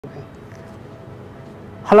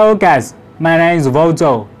Hello guys, my name is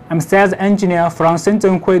Zhou. I'm sales engineer from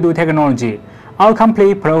Shenzhen Huidu Technology. Our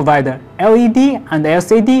company provides LED and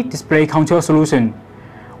LCD display control solution.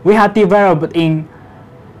 We have developed in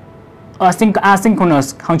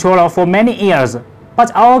asynchronous controller for many years,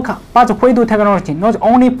 but Huidu Technology not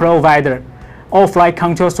only provides offline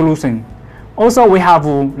control solution, also we have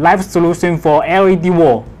live solution for LED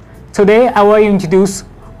wall. Today I will introduce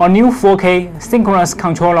a new 4K synchronous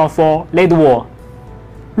controller for LED wall.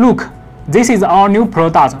 Look, this is our new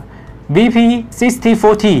product,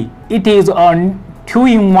 VP1640. It is a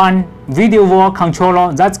 2-in-1 video wall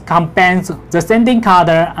controller that combines the sending card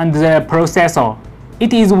and the processor.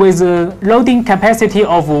 It is with a loading capacity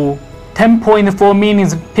of 10.4 million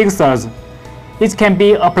pixels. It can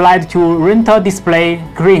be applied to rental display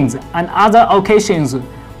screens and other occasions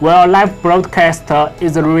where live broadcast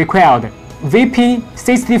is required.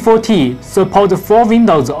 VP1640 supports 4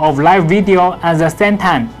 windows of live video at the same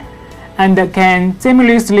time and can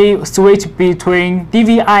seamlessly switch between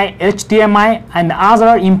DVI, HDMI, and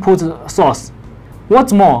other input sources.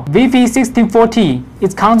 What's more,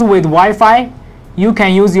 VP1640 comes with Wi-Fi. You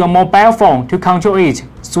can use your mobile phone to control it,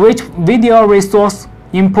 switch video resource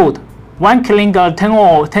input, one click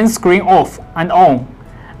turn screen off and on,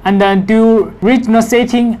 and then do regional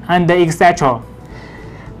setting and etc.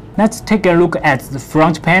 Let's take a look at the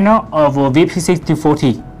front panel of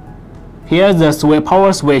VP1640. Here's the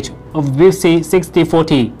power switch of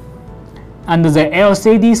VP1640 and the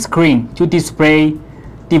LCD screen to display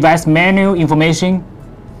device menu information.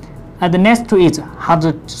 And next to it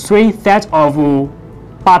has 3 sets of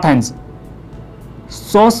buttons: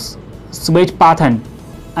 source switch button,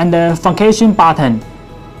 and the function button,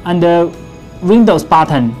 and the Windows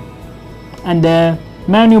button, and the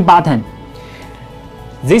menu button.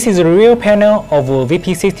 This is the rear panel of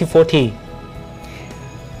VP1640.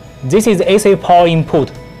 This is AC power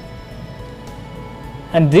input,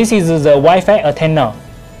 and this is the Wi-Fi antenna.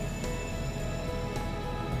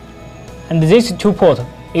 And this 2 port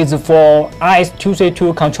is for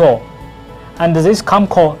RS-232 control, and this COM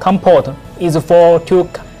port is for to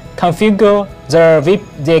configure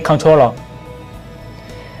the controller.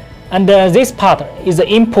 And this part is the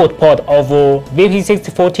input port of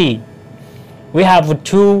VP1640. We have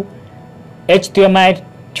 2 HDMI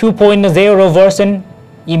 2.0 version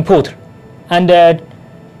input and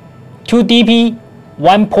 2 DP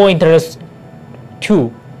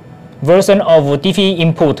 1.2 version of DP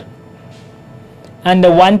input and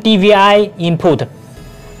 1 DVI input.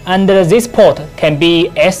 And this port can be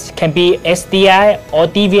SDI or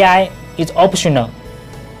DVI, is optional.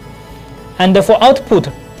 And for output,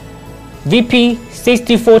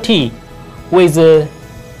 VP1640 with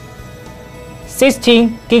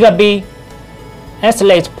 16 gigabit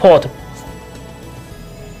Ethernet port,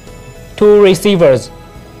 2 receivers.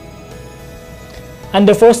 And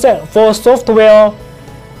for software,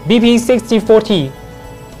 VP1640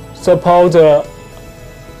 supports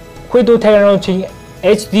Huidu Technology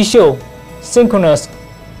HD Show Synchronous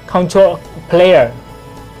control player.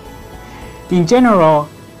 In general,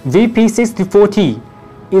 VP1640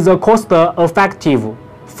 is a cost-effective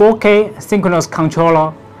 4K synchronous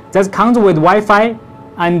controller that comes with Wi-Fi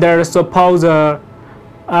and supports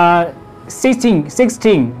 16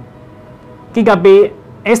 gigabit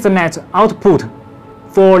Ethernet output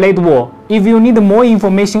for LED wall. If you need more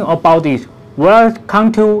information about it,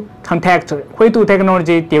 welcome to contact Huidu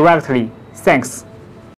Technology directly. Thanks.